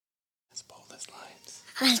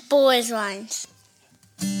As bold as lions.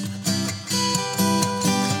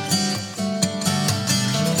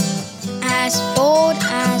 As bold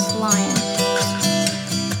as lions.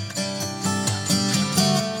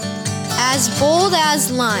 As bold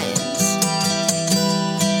as lions.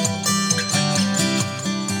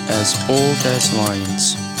 As bold as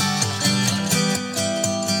lions.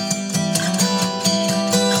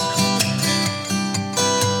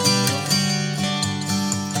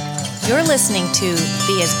 You're listening to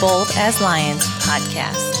the As Bold as Lions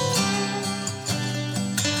podcast.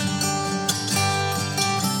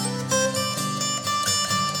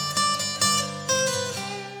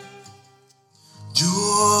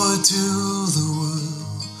 Joy to the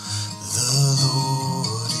world, the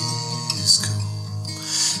Lord is come.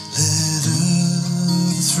 Let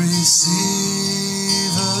earth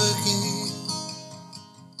receive her King.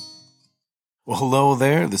 Well, hello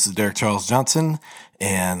there. This is Derek Charles Johnson,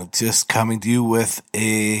 and just coming to you with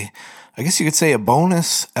I guess you could say a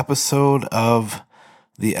bonus episode of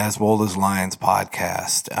the As Bold as Lions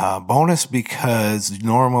podcast. Bonus because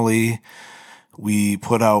normally we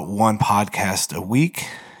put out one podcast a week,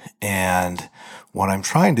 and what I'm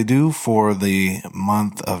trying to do for the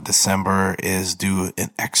month of December is do an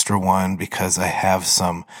extra one because I have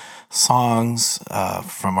some songs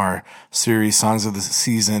from our series, Songs of the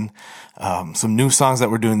Season, some new songs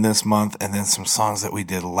that we're doing this month, and then some songs that we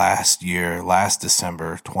did last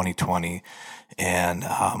December 2020. And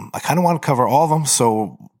I kind of want to cover all of them.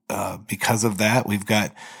 So because of that, we've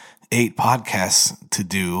got 8 podcasts to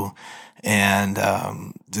do. And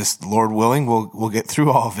just Lord willing, we'll get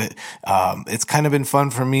through all of it. It's kind of been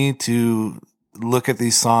fun for me to look at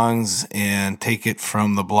these songs and take it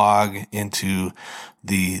from the blog into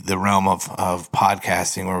the realm of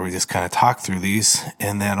podcasting, where we just kind of talk through these,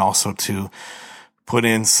 and then also to put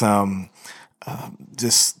in some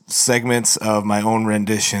just segments of my own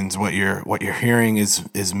renditions. What you're hearing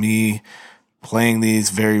is me playing these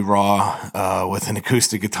very raw with an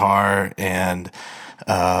acoustic guitar and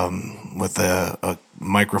with a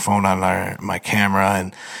microphone on my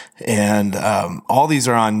camera, and all these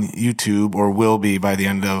are on YouTube, or will be by the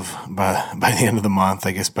end of the month,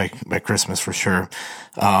 I guess by Christmas for sure.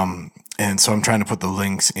 And so I'm trying to put the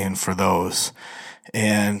links in for those.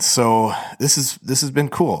 And so this has been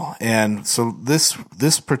cool. And so this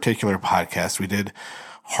particular podcast, we did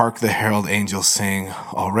Hark the Herald Angels Sing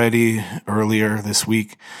already earlier this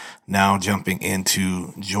week. Now jumping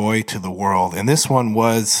into Joy to the World. And this one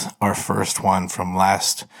was our first one from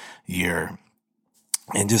last year.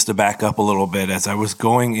 And just to back up a little bit, as I was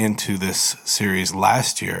going into this series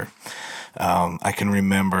last year, I can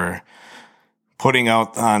remember putting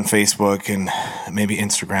out on Facebook and maybe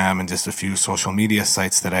Instagram and just a few social media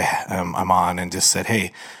sites that I'm on, and just said,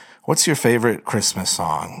 hey, what's your favorite Christmas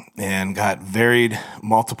song? And got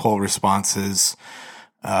multiple responses.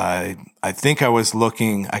 I think I was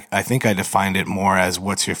looking, I think I defined it more as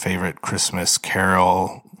what's your favorite Christmas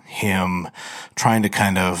carol, hymn, trying to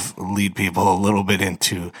kind of lead people a little bit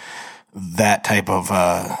into that type of,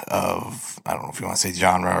 I don't know if you want to say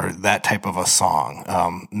genre, or that type of a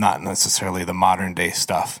song. Not necessarily the modern day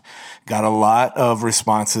stuff. Got a lot of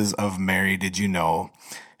responses of Mary, Did You Know?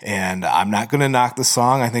 And I'm not going to knock the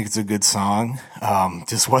song. I think it's a good song.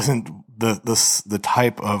 Just wasn't the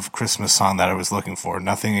type of Christmas song that I was looking for.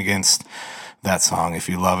 Nothing against that song. If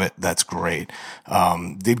you love it, that's great.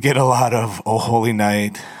 Did get a lot of Oh Holy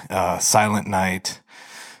Night, Silent Night,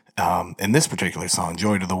 and this particular song,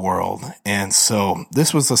 Joy to the World. And so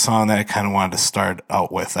this was the song that I kind of wanted to start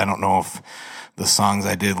out with. I don't know if the songs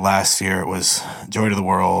I did last year, it was Joy to the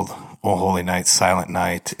World, O Holy Night, Silent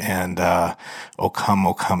Night, and O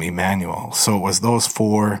Come, Emmanuel. So it was those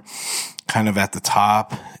 4 kind of at the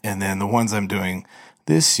top, and then the ones I'm doing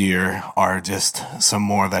this year are just some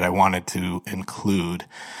more that I wanted to include.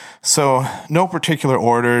 So no particular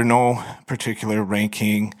order, no particular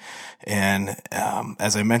ranking, and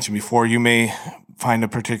as I mentioned before, you may find a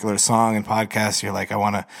particular song and podcast, you're like, I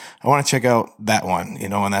want to check out that one,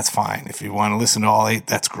 and that's fine. If you want to listen to all 8,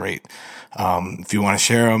 that's great. If you want to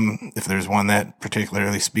share them, if there's one that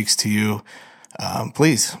particularly speaks to you,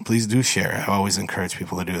 please do share. I always encourage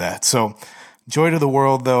people to do that. So Joy to the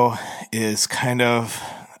World, though, is kind of,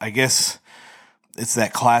 I guess, it's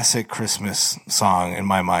that classic Christmas song in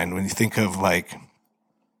my mind. When you think of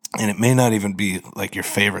and it may not even be like your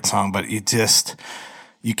favorite song, but you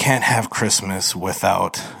can't have Christmas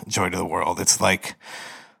without Joy to the World. It's like,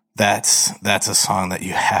 that's a song that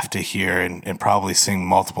you have to hear and probably sing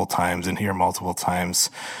multiple times and hear multiple times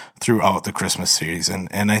throughout the Christmas series.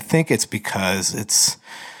 And I think it's because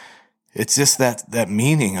it's just that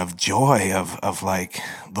meaning of joy of like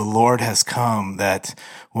the Lord has come, that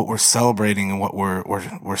what we're celebrating and what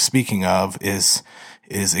we're speaking of is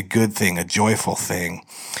a good thing, a joyful thing.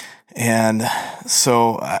 And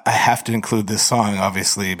so I have to include this song,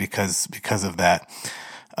 obviously, because of that.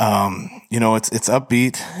 It's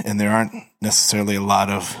upbeat, and there aren't necessarily a lot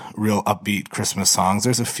of real upbeat Christmas songs.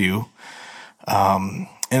 There's a few.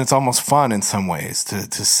 And it's almost fun in some ways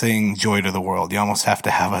to sing Joy to the World. You almost have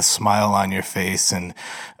to have a smile on your face and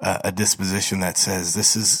a disposition that says,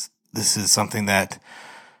 this is something that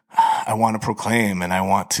I want to proclaim and I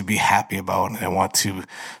want to be happy about and I want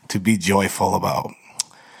to be joyful about.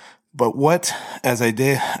 But as I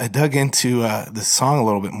dug into this song a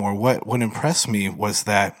little bit more, what impressed me was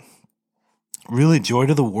that really Joy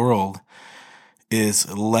to the World is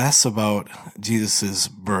less about Jesus's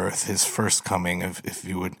birth, his first coming, if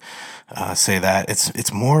you would say that.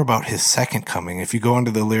 It's more about his second coming. If you go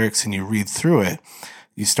into the lyrics and you read through it,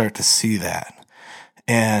 you start to see that.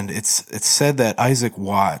 And it's said that Isaac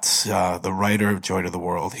Watts, the writer of Joy to the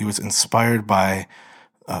World, he was inspired by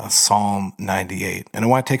Psalm 98. And I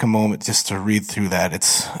want to take a moment just to read through that.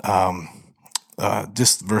 It's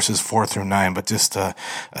just verses 4 through 9, but just a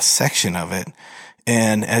section of it.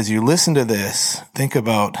 And as you listen to this, think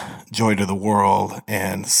about Joy to the World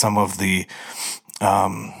and some of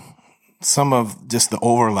just the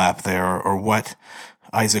overlap there, or what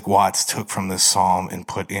Isaac Watts took from this psalm and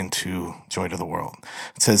put into Joy to the World.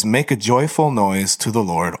 It says, "Make a joyful noise to the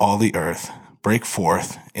Lord, all the earth. Break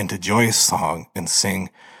forth into joyous song and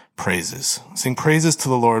sing praises. Sing praises to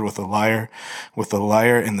the Lord with the lyre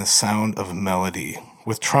and the sound of melody.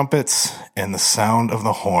 With trumpets and the sound of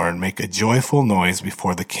the horn, make a joyful noise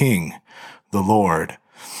before the King, the Lord.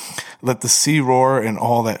 Let the sea roar and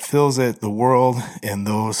all that fills it, the world and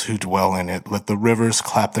those who dwell in it. Let the rivers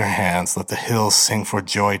clap their hands. Let the hills sing for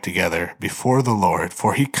joy together before the Lord,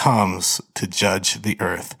 for he comes to judge the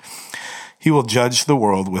earth. He will judge the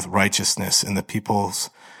world with righteousness and the peoples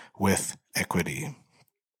with equity."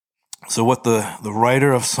 So what the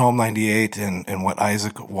writer of Psalm 98 and what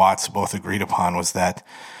Isaac Watts both agreed upon was that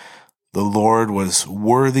the Lord was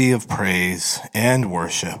worthy of praise and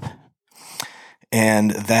worship, and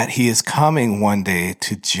that he is coming one day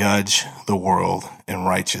to judge the world in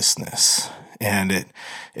righteousness. And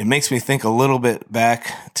it makes me think a little bit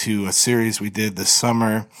back to a series we did this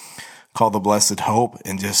summer called The Blessed Hope,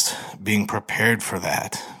 and just being prepared for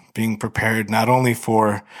that. Being prepared not only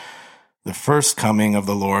for the first coming of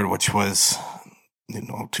the Lord, which was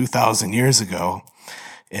 2,000 years ago,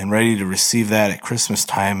 and ready to receive that at Christmas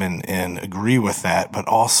time and agree with that, but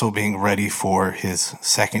also being ready for his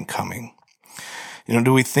second coming.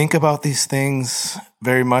 Do we think about these things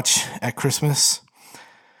very much at Christmas?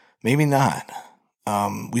 Maybe not.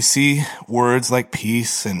 We see words like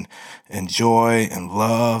peace and joy and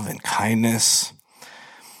love and kindness,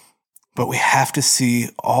 but we have to see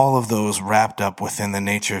all of those wrapped up within the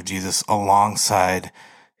nature of Jesus alongside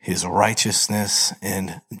his righteousness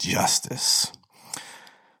and justice.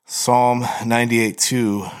 Psalm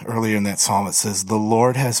 98:2, earlier in that psalm, it says, "The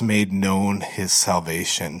Lord has made known his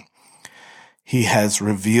salvation. He has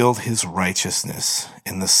revealed his righteousness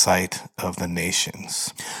in the sight of the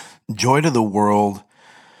nations." Joy to the World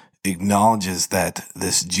acknowledges that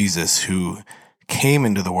this Jesus who came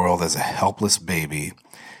into the world as a helpless baby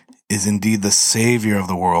is indeed the Savior of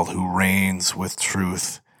the world, who reigns with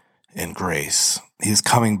truth and grace. He is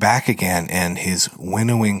coming back again, and his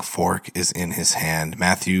winnowing fork is in his hand.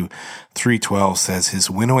 Matthew 3:12 says, "His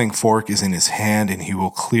winnowing fork is in his hand, and he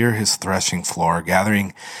will clear his threshing floor,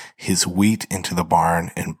 gathering his wheat into the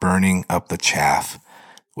barn and burning up the chaff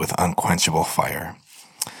with unquenchable fire."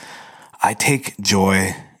 I take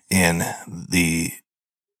joy in the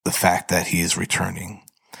fact that he is returning.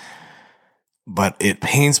 But it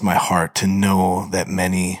pains my heart to know that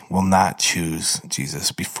many will not choose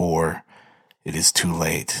Jesus before it is too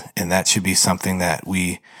late. And that should be something that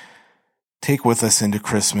we take with us into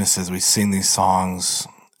Christmas as we sing these songs,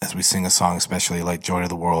 as we sing a song especially like Joy to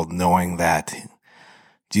the World, knowing that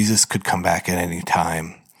Jesus could come back at any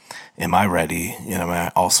time. Am I ready? Am I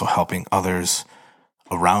also helping others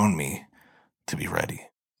around me to be ready?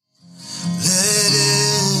 Let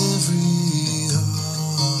every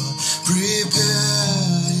heart prepare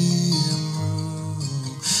him room,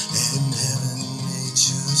 and heaven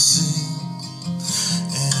nature sing,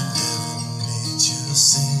 and heaven nature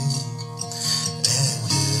sing,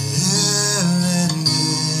 and heaven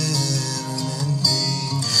nature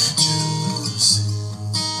sing.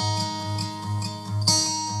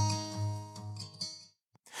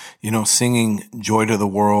 Singing Joy to the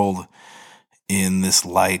World in this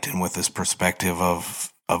light and with this perspective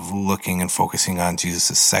of of looking and focusing on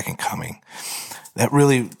Jesus' second coming. That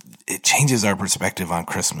really, it changes our perspective on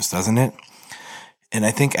Christmas, doesn't it? And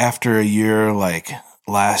I think after a year like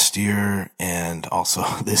last year and also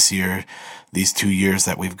this year, these 2 years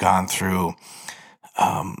that we've gone through,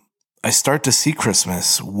 I start to see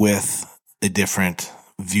Christmas with a different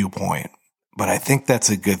viewpoint. But I think that's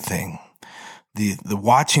a good thing. The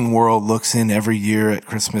watching world looks in every year at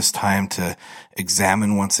Christmas time to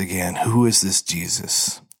examine once again, who is this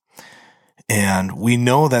Jesus? And we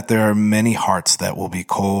know that there are many hearts that will be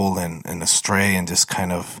cold and astray and just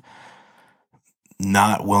kind of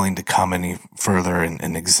not willing to come any further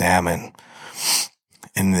and examine.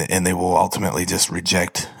 And they will ultimately just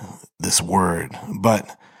reject this word.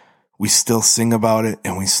 But we still sing about it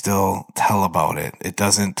and we still tell about it. It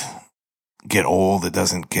doesn't get old. It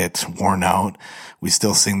doesn't get worn out. We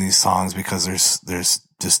still sing these songs because there's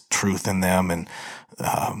just truth in them, and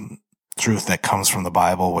truth that comes from the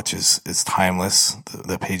Bible, which is timeless,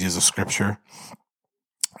 the pages of Scripture.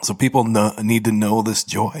 So people need to know this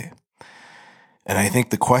joy. And I think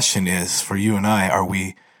the question is, for you and I, are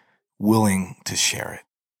we willing to share it?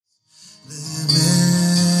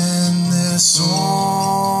 Living their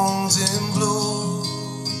songs in blow,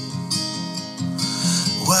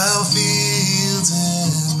 while fields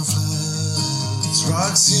and floods,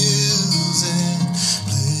 rocks, hills and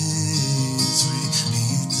plains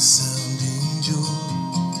repeat the sounding joy,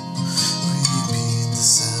 repeat the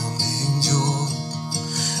sounding joy,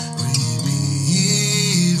 repeat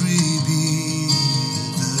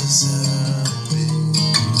the sounding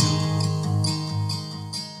joy.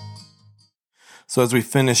 So as we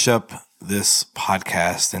finish up this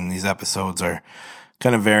podcast, and these episodes are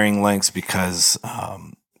kind of varying lengths because,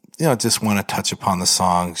 just want to touch upon the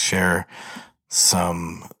song, share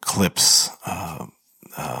some clips,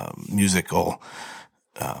 musical,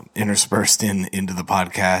 interspersed into the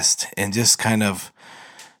podcast, and just kind of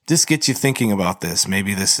just get you thinking about this.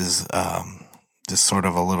 Maybe this is just sort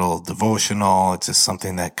of a little devotional. It's just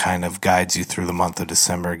something that kind of guides you through the month of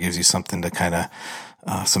December, gives you something to kind of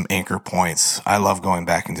some anchor points. I love going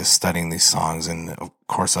back and just studying these songs, and of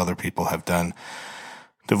course other people have done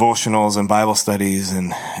devotionals and Bible studies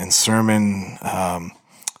and sermon,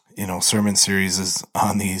 sermon series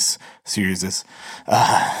on these series.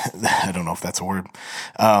 I don't know if that's a word.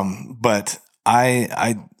 But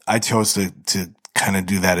I chose to kind of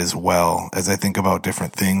do that as well as I think about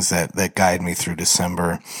different things that guide me through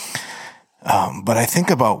December. But I think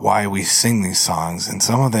about why we sing these songs, and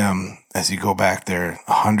some of them, as you go back there,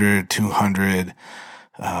 100, 200,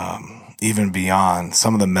 even beyond,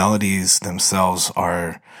 some of the melodies themselves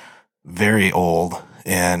are very old,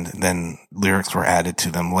 and then lyrics were added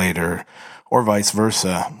to them later, or vice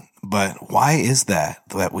versa. But why is that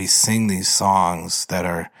we sing these songs that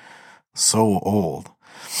are so old?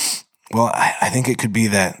 Well, I think it could be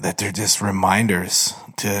that they're just reminders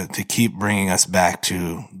to keep bringing us back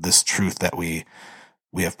to this truth that we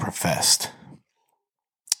have professed.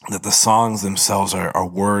 That the songs themselves are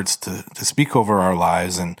words to speak over our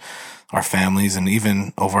lives and our families, and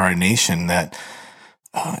even over our nation that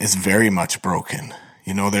is very much broken.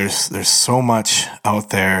 There's so much out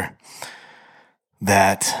there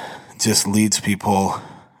that just leads people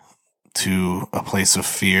to a place of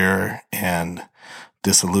fear and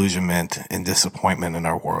disillusionment and disappointment in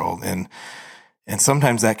our world. And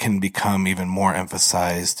sometimes that can become even more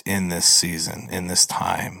emphasized in this season, in this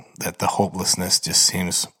time, that the hopelessness just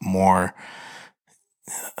seems more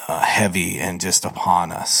heavy and just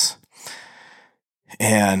upon us.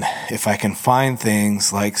 And if I can find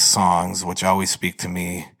things like songs, which always speak to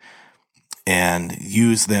me, and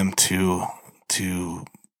use them to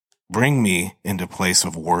bring me into a place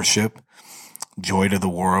of worship, joy to the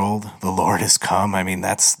world, the Lord has come. I mean,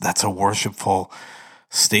 that's a worshipful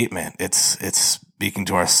statement. It's speaking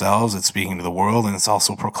to ourselves, it's speaking to the world, and it's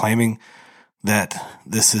also proclaiming that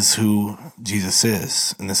this is who Jesus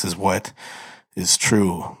is, and this is what is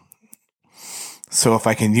true. So if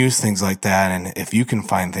I can use things like that, and if you can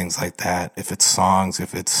find things like that, if it's songs,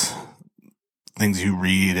 if it's things you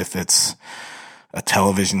read, if it's a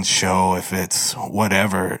television show, if it's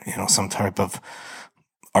whatever, some type of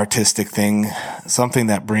artistic thing, something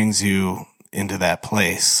that brings you into that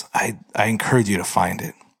place, I encourage you to find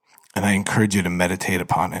it, and I encourage you to meditate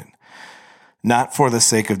upon it. Not for the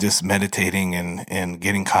sake of just meditating and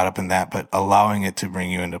getting caught up in that, but allowing it to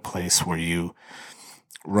bring you into a place where you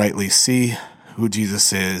rightly see who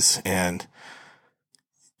Jesus is, and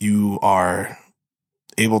you are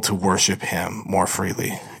able to worship him more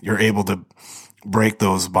freely. You're able to break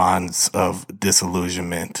those bonds of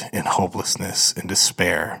disillusionment and hopelessness and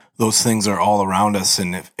despair. Those things are all around us,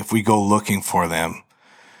 and if we go looking for them,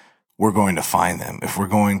 we're going to find them. If we're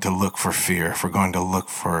going to look for fear, if we're going to look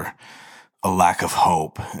for a lack of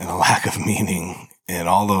hope and a lack of meaning and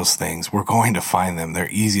all those things, we're going to find them. They're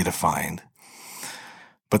easy to find.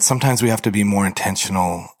 But sometimes we have to be more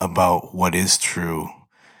intentional about what is true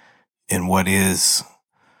and what is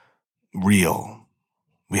real.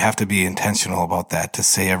 We have to be intentional about that, to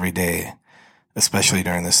say every day, especially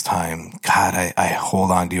during this time, God, I hold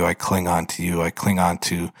on to you. I cling on to you. I cling on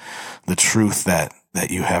to the truth that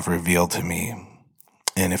you have revealed to me.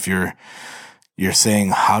 And if you're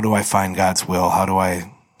saying, how do I find God's will? How do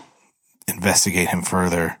I investigate him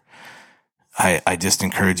further? I just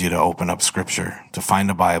encourage you to open up scripture, to find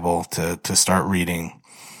a Bible, to start reading.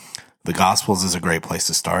 The Gospels is a great place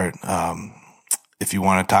to start. If you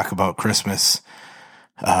want to talk about Christmas,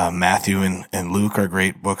 Matthew and Luke are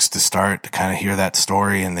great books to start, to kind of hear that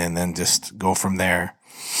story and then just go from there.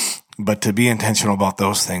 But to be intentional about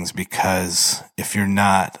those things, because if you're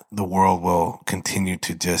not, the world will continue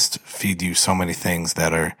to just feed you so many things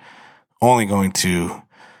that are only going to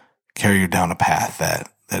carry you down a path that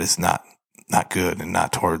is not good and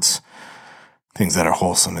not towards things that are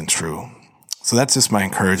wholesome and true. So that's just my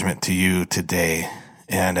encouragement to you today.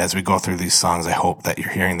 And as we go through these songs, I hope that you're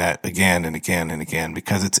hearing that again and again and again,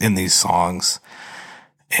 because it's in these songs.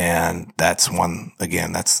 And that's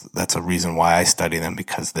that's a reason why I study them,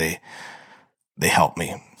 because they help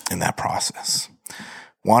me in that process.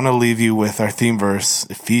 Want to leave you with our theme verse,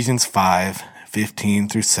 Ephesians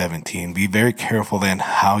 5:15-17. Be very careful then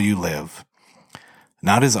how you live,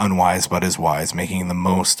 not as unwise, but as wise, making the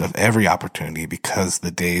most of every opportunity, because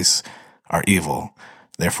the days are evil.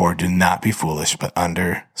 Therefore, do not be foolish, but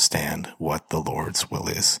understand what the Lord's will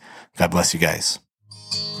is. God bless you guys.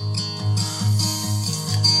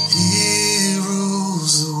 He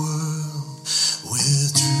rules the world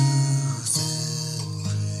with truth and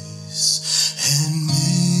grace, and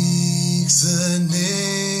makes the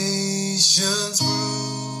nations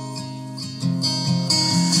prove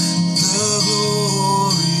the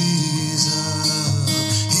glories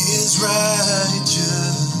of his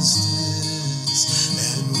righteousness,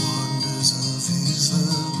 and wonders of his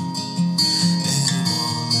love, and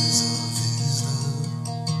wonders of his love,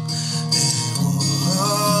 and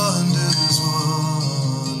wonders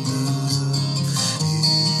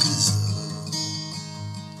of his love.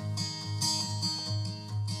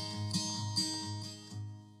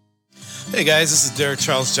 Hey guys, this is Derek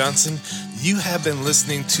Charles Johnson. You have been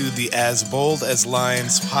listening to the As Bold as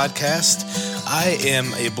Lions podcast. I am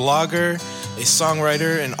a blogger, a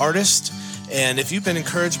songwriter, an artist, and if you've been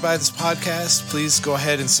encouraged by this podcast, please go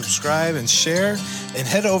ahead and subscribe and share, and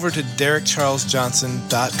head over to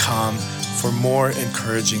DerekCharlesJohnson.com for more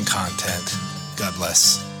encouraging content. God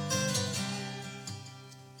bless.